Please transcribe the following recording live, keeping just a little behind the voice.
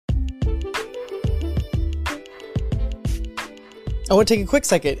I want to take a quick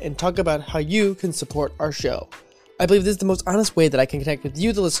second and talk about how you can support our show. I believe this is the most honest way that I can connect with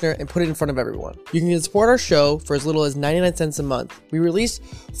you, the listener, and put it in front of everyone. You can support our show for as little as 99 cents a month. We release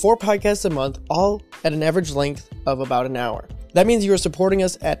 4 podcasts a month, all at an average length of about an hour. That means you are supporting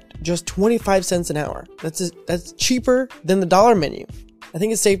us at just 25 cents an hour. That's cheaper than the dollar menu. I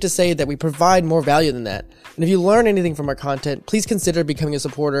think it's safe to say that we provide more value than that. And if you learn anything from our content, please consider becoming a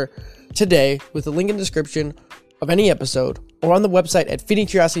supporter today with the link in the description of any episode or on the website at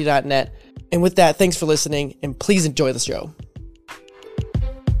feedingcuriosity.net. And with that, thanks for listening, and please enjoy the show.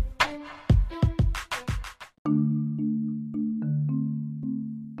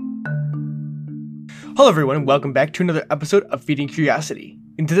 Hello everyone, and welcome back to another episode of Feeding Curiosity.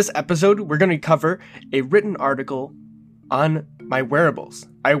 In this episode, we're going to cover a written article on my wearables.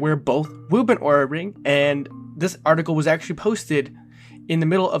 I wear both Whoop and Oura Ring, and this article was actually posted in the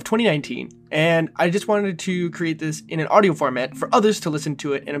middle of 2019, and I just wanted to create this in an audio format for others to listen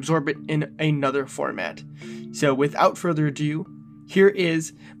to it and absorb it in another format. So without further ado, here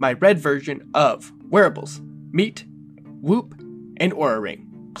is my read version of Wearables, Meet, Whoop, and Oura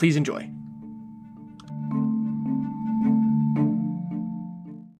Ring. Please enjoy.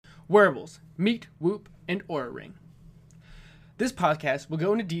 Wearables, Meet, Whoop, and Oura Ring. This podcast will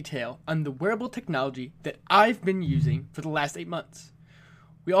go into detail on the wearable technology that I've been using for the last 8 months.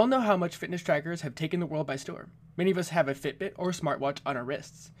 We all know how much fitness trackers have taken the world by storm. Many of us have a Fitbit or a smartwatch on our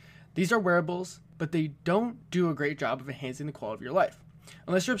wrists. These are wearables, but they don't do a great job of enhancing the quality of your life.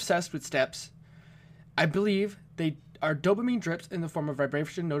 Unless you're obsessed with steps, I believe they are dopamine drips in the form of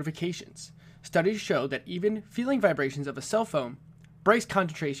vibration notifications. Studies show that even feeling vibrations of a cell phone breaks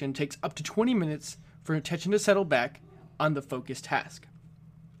concentration, takes up to 20 minutes for attention to settle back on the focused task.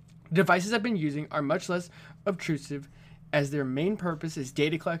 The devices I've been using are much less obtrusive, as their main purpose is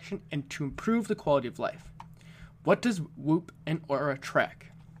data collection and to improve the quality of life. What does Whoop and Oura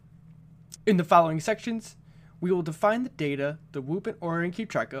track? In the following sections, we will define the data the Whoop and Oura Ring keep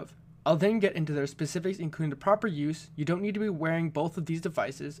track of. I'll then get into their specifics, including the proper use. You don't need to be wearing both of these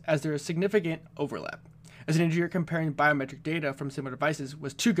devices, as there is significant overlap. As an engineer, comparing biometric data from similar devices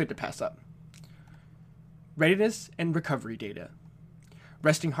was too good to pass up. Readiness and recovery data.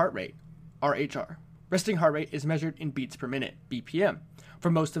 Resting heart rate, RHR. Resting heart rate is measured in beats per minute, BPM. For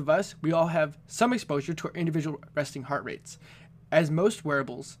most of us, we all have some exposure to our individual resting heart rates. As most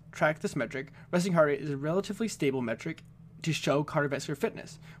wearables track this metric, resting heart rate is a relatively stable metric to show cardiovascular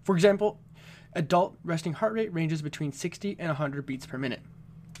fitness. For example, adult resting heart rate ranges between 60 and 100 beats per minute.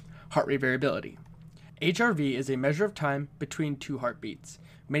 Heart rate variability. HRV is a measure of time between 2 heartbeats.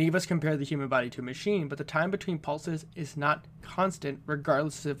 Many of us compare the human body to a machine, but the time between pulses is not constant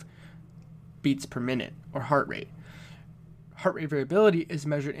regardless of beats per minute or heart rate. Heart rate variability is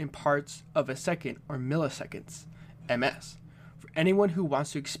measured in parts of a second or milliseconds, ms. For anyone who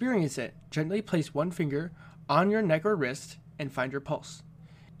wants to experience it, gently place one finger on your neck or wrist and find your pulse.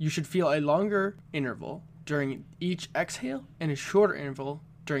 You should feel a longer interval during each exhale and a shorter interval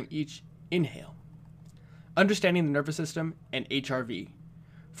during each inhale. Understanding the nervous system and HRV.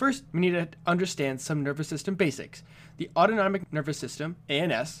 First, we need to understand some nervous system basics. The autonomic nervous system,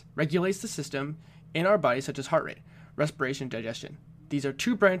 ANS, regulates the system in our body such as heart rate, respiration, and digestion. These are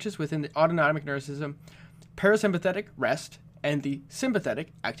 2 branches within the autonomic nervous system, parasympathetic, rest, and the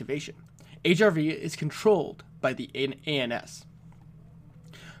sympathetic, activation. HRV is controlled by the ANS.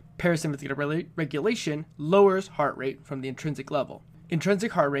 Parasympathetic regulation lowers heart rate from the intrinsic level.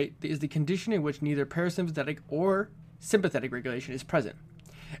 Intrinsic heart rate is the condition in which neither parasympathetic or sympathetic regulation is present.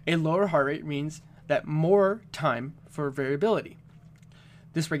 A lower heart rate means that more time for variability.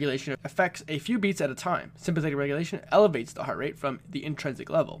 This regulation affects a few beats at a time. Sympathetic regulation elevates the heart rate from the intrinsic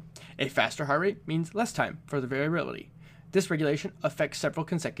level. A faster heart rate means less time for the variability. This regulation affects several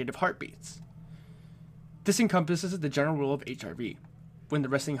consecutive heartbeats. This encompasses the general rule of HRV. When the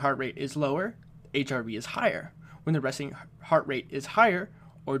resting heart rate is lower, HRV is higher. When the resting heart rate is higher,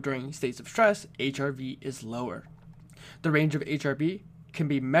 or during states of stress, HRV is lower. The range of HRV can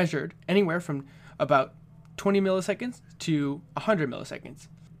be measured anywhere from about 20 milliseconds to 100 milliseconds.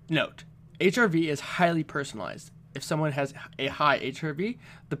 Note, HRV is highly personalized. If someone has a high HRV,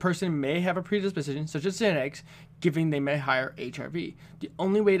 the person may have a predisposition, such as genetics, giving them a higher HRV. The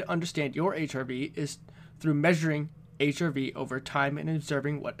only way to understand your HRV is through measuring HRV over time and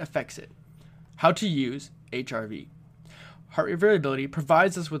observing what affects it. How to use HRV. Heart rate variability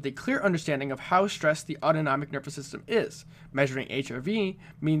provides us with a clear understanding of how stressed the autonomic nervous system is. Measuring HRV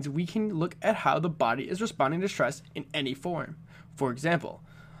means we can look at how the body is responding to stress in any form. For example,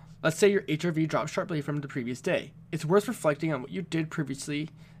 let's say your HRV dropped sharply from the previous day. It's worth reflecting on what you did previously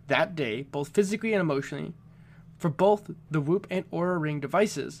that day, both physically and emotionally. For both the Whoop and Oura Ring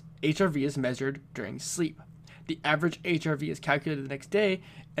devices, HRV is measured during sleep. The average HRV is calculated the next day,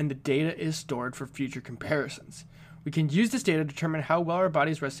 and the data is stored for future comparisons. We can use this data to determine how well our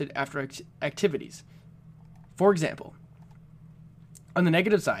bodies rested after activities. For example, on the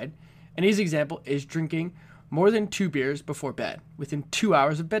negative side, an easy example is drinking more than 2 beers before bed, within 2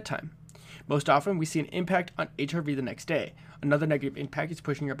 hours of bedtime. Most often, we see an impact on HRV the next day. Another negative impact is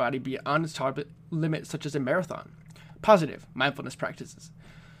pushing your body beyond its tolerable limit, such as a marathon. Positive mindfulness practices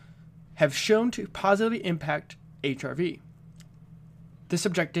have shown to positively impact HRV. This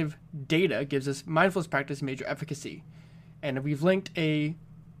objective data gives us mindfulness practice major efficacy, and we've linked a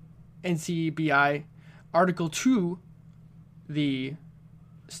NCBI article to the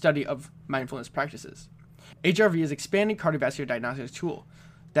study of mindfulness practices. HRV is an expanding cardiovascular diagnostics tool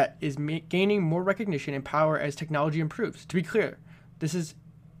that is gaining more recognition and power as technology improves. To be clear, this is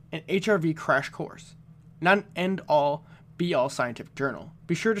an HRV crash course, not an end-all, be-all scientific journal.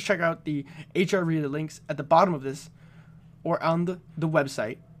 Be sure to check out the HRV links at the bottom of this or on the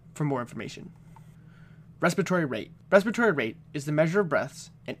website for more information. Respiratory rate. Respiratory rate is the measure of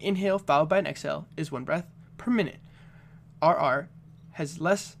breaths. An inhale followed by an exhale is 1 breath per minute. RR has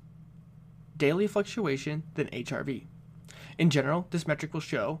less daily fluctuation than HRV. In general, this metric will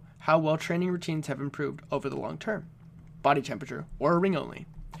show how well training routines have improved over the long term. Body temperature, or a ring only.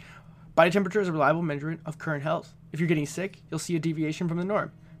 Body temperature is a reliable measurement of current health. If you're getting sick, you'll see a deviation from the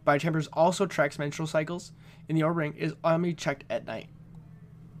norm. Body temperature also tracks menstrual cycles, and the Oura Ring is only checked at night.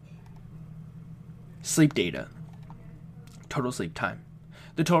 Sleep data. Total sleep time.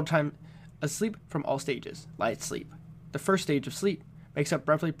 The total time asleep from all stages. Light sleep. The first stage of sleep makes up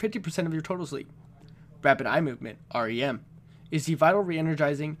roughly 50% of your total sleep. Rapid eye movement, REM, is the vital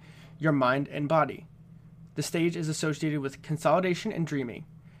re-energizing your mind and body. The stage is associated with consolidation and dreaming.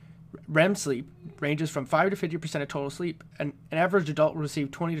 REM sleep ranges from 5 to 50% of total sleep, and an average adult will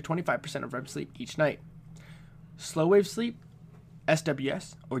receive 20 to 25% of REM sleep each night. Slow wave sleep,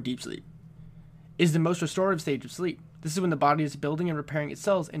 SWS, or deep sleep, is the most restorative stage of sleep. This is when the body is building and repairing its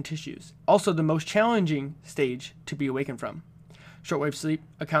cells and tissues. Also the most challenging stage to be awakened from. Shortwave sleep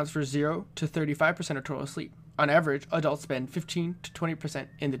accounts for 0 to 35% of total sleep. On average, adults spend 15 to 20%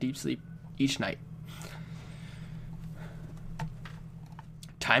 in the deep sleep each night.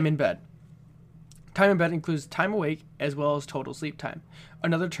 Time in bed. Time in bed includes time awake as well as total sleep time.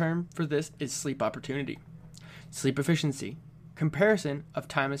 Another term for this is sleep opportunity. Sleep efficiency. Comparison of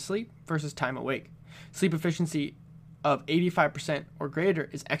time asleep versus time awake. Sleep efficiency of 85% or greater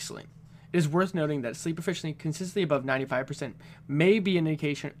is excellent. It is worth noting that sleep efficiency consistently above 95% may be an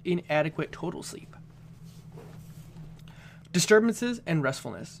indication of inadequate total sleep. Disturbances and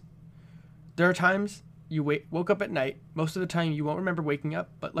restfulness. There are times you woke up at night. Most of the time you won't remember waking up,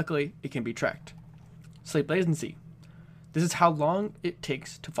 but luckily it can be tracked. Sleep latency. This is how long it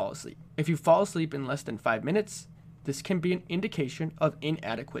takes to fall asleep. If you fall asleep in less than 5 minutes, this can be an indication of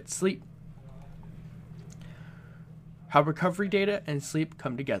inadequate sleep. How recovery data and sleep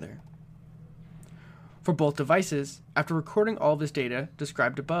come together. For both devices, after recording all of this data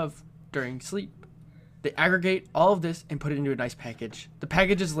described above during sleep, they aggregate all of this and put it into a nice package. The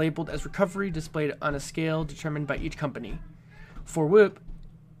package is labeled as recovery, displayed on a scale determined by each company. For Whoop,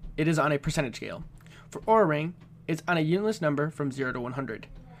 it is on a percentage scale. For Oura Ring, it's on a unitless number from 0 to 100.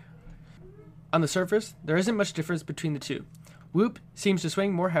 On the surface, there isn't much difference between the two. Whoop seems to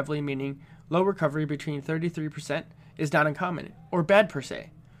swing more heavily, meaning low recovery between 33% is not uncommon, or bad per se,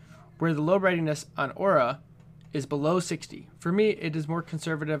 where the low readiness on Oura is below 60. For me, it is more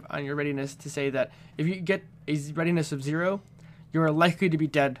conservative on your readiness to say that if you get a readiness of 0, you are likely to be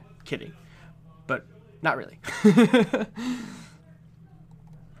dead. Kidding. But not really.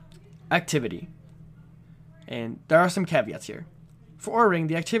 Activity. And there are some caveats here. For Oura Ring,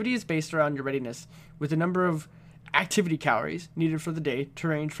 the activity is based around your readiness, with the number of activity calories needed for the day to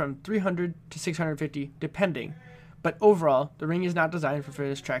range from 300 to 650, depending. But overall, the ring is not designed for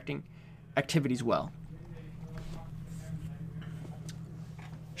fitness tracking activities well.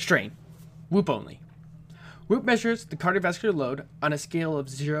 Strain. Whoop only. Whoop measures the cardiovascular load on a scale of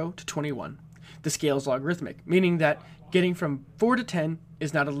 0 to 21. The scale is logarithmic, meaning that getting from 4 to 10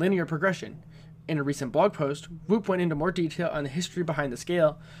 is not a linear progression. In a recent blog post, Whoop went into more detail on the history behind the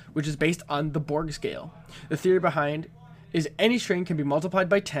scale, which is based on the Borg scale. The theory behind is any strain can be multiplied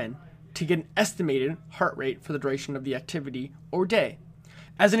by 10 to get an estimated heart rate for the duration of the activity or day.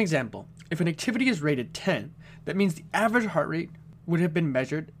 As an example, if an activity is rated 10, that means the average heart rate would have been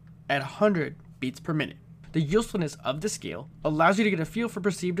measured at 100 beats per minute. The usefulness of the scale allows you to get a feel for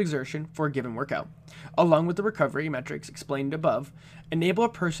perceived exertion for a given workout, along with the recovery metrics explained above, enable a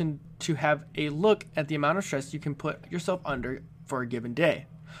person to have a look at the amount of stress you can put yourself under for a given day.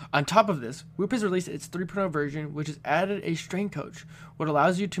 On top of this, Whoop has released its 3.0 version, which has added a strain coach, which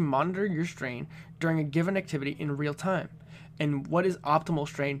allows you to monitor your strain during a given activity in real time, and what is optimal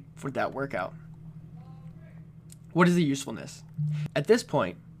strain for that workout. What is the usefulness? At this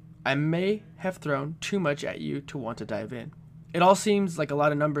point, I may have thrown too much at you to want to dive in. It all seems like a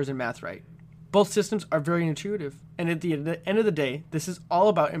lot of numbers and math, right? Both systems are very intuitive, and at the end of the day, this is all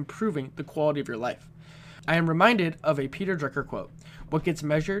about improving the quality of your life. I am reminded of a Peter Drucker quote, "What gets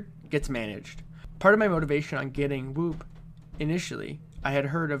measured gets managed." Part of my motivation on getting Whoop, initially, I had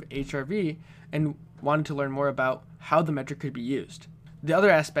heard of HRV and wanted to learn more about how the metric could be used. The other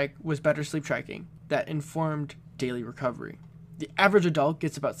aspect was better sleep tracking that informed daily recovery. The average adult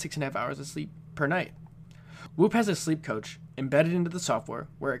gets about 6.5 hours of sleep per night. Whoop has a sleep coach embedded into the software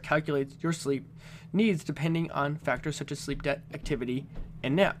where it calculates your sleep needs depending on factors such as sleep debt, activity,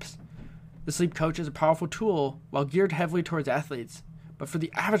 and naps. The sleep coach is a powerful tool while geared heavily towards athletes, but for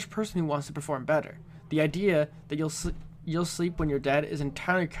the average person who wants to perform better. The idea that you'll sleep when you're dead is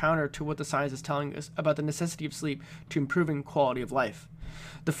entirely counter to what the science is telling us about the necessity of sleep to improving quality of life.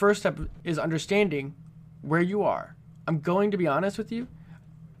 The first step is understanding where you are. I'm going to be honest with you,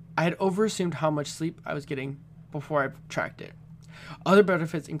 I had overassumed how much sleep I was getting before I tracked it. Other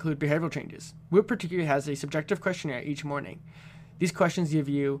benefits include behavioral changes. Whoop particularly has a subjective questionnaire each morning. These questions give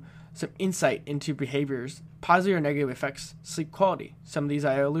you some insight into behaviors, positive or negative affects sleep quality. Some of these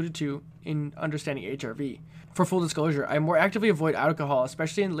I alluded to in understanding HRV. For full disclosure, I more actively avoid alcohol,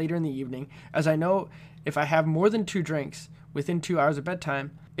 especially later in the evening, as I know if I have more than 2 drinks within 2 hours of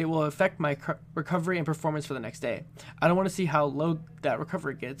bedtime, it will affect my recovery and performance for the next day. I don't want to see how low that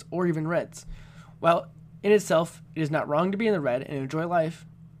recovery gets, or even reds. While in itself, it is not wrong to be in the red and enjoy life.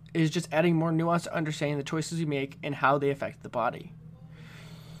 It is just adding more nuance to understanding the choices we make and how they affect the body.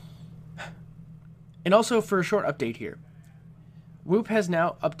 And also, for a short update here, Whoop has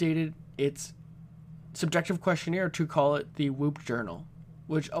now updated its subjective questionnaire to call it the Whoop Journal,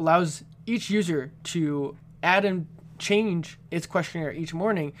 which allows each user to add and change its questionnaire each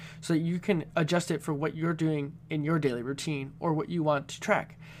morning so that you can adjust it for what you're doing in your daily routine or what you want to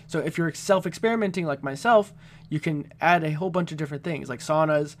track. So if you're self-experimenting like myself, you can add a whole bunch of different things like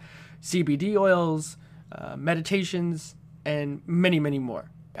saunas, CBD oils, meditations, and many, many more.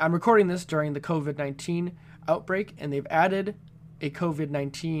 I'm recording this during the COVID-19 outbreak, and they've added a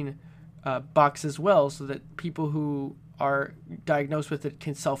COVID-19 box as well so that people who are diagnosed with it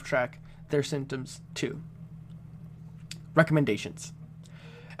can self-track their symptoms too. Recommendations.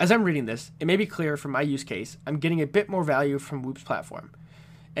 As I'm reading this, it may be clear from my use case, I'm getting a bit more value from Whoop's platform.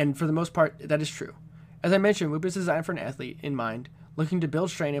 And for the most part, that is true. As I mentioned, Whoop is designed for an athlete in mind, looking to build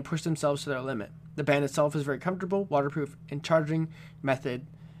strain and push themselves to their limit. The band itself is very comfortable, waterproof, and charging method.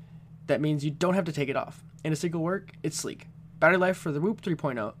 That means you don't have to take it off. In a single work, it's sleek. Battery life for the Whoop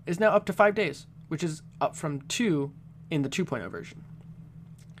 3.0 is now up to 5 days, which is up from 2 in the 2.0 version.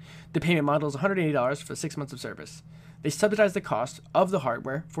 The payment model is $180 for 6 months of service. They subsidize the cost of the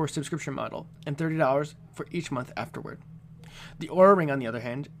hardware for a subscription model and $30 for each month afterward. The Oura Ring, on the other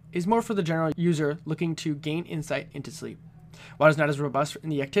hand, is more for the general user looking to gain insight into sleep. While it's not as robust in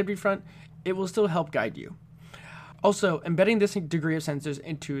the activity front, it will still help guide you. Also, embedding this degree of sensors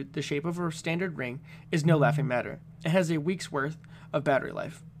into the shape of a standard ring is no laughing matter. It has a week's worth of battery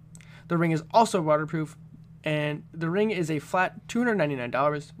life. The ring is also waterproof, and the ring is a flat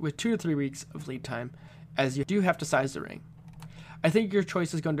 $299 with 2 to 3 weeks of lead time, as you do have to size the ring. I think your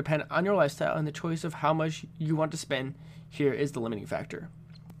choice is going to depend on your lifestyle, and the choice of how much you want to spend here is the limiting factor.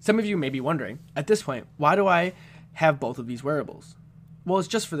 Some of you may be wondering, at this point, why do I have both of these wearables? Well, it's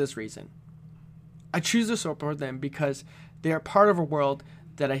just for this reason. I choose to support them because they are part of a world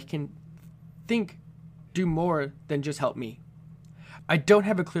that I can think do more than just help me. I don't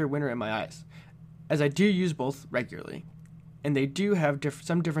have a clear winner in my eyes, as I do use both regularly, and they do have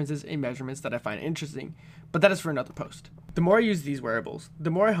some differences in measurements that I find interesting, but that is for another post. The more I use these wearables,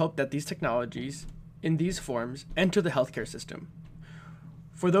 the more I hope that these technologies in these forms enter the healthcare system.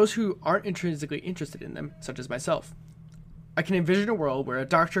 For those who aren't intrinsically interested in them, such as myself, I can envision a world where a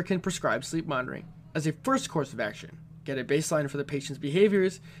doctor can prescribe sleep monitoring as a first course of action, get a baseline for the patient's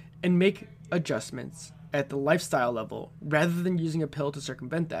behaviors, and make adjustments at the lifestyle level rather than using a pill to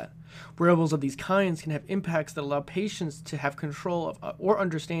circumvent that. Wearables of these kinds can have impacts that allow patients to have control of or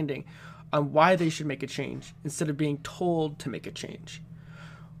understanding on why they should make a change instead of being told to make a change.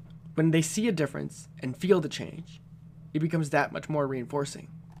 When they see a difference and feel the change, it becomes that much more reinforcing.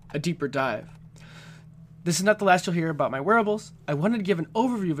 A deeper dive. This is not the last you'll hear about my wearables. I wanted to give an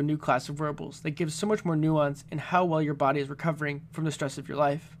overview of a new class of wearables that gives so much more nuance in how well your body is recovering from the stress of your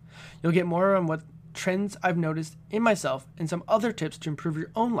life. You'll get more on what trends I've noticed in myself and some other tips to improve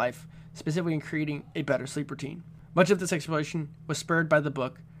your own life, specifically in creating a better sleep routine. Much of this exploration was spurred by the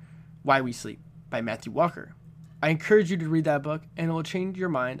book Why We Sleep by Matthew Walker. I encourage you to read that book, and it will change your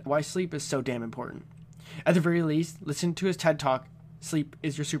mind why sleep is so damn important. At the very least, listen to his TED Talk, Sleep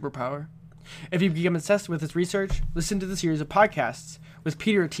is Your Superpower. If you become obsessed with his research, listen to the series of podcasts with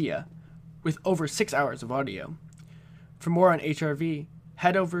Peter Attia with over 6 hours of audio. For more on HRV,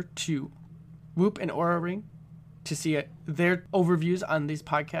 head over to Whoop and Oura Ring to see their overviews on these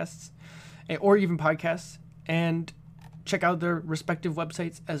podcasts, or even podcasts, and check out their respective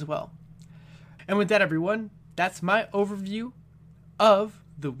websites as well. And with that, everyone, that's my overview of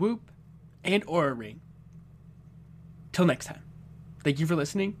the Whoop and Oura Ring. Till next time, thank you for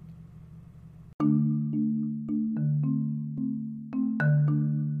listening.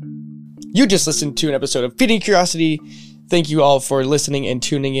 You just listened to an episode of Feeding Curiosity. Thank you all for listening and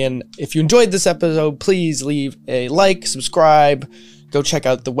tuning in. If you enjoyed this episode, please leave a like, subscribe, go check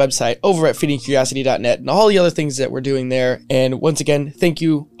out the website over at feedingcuriosity.net and all the other things that we're doing there. And once again, thank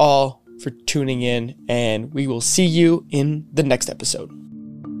you all for tuning in, and we will see you in the next episode.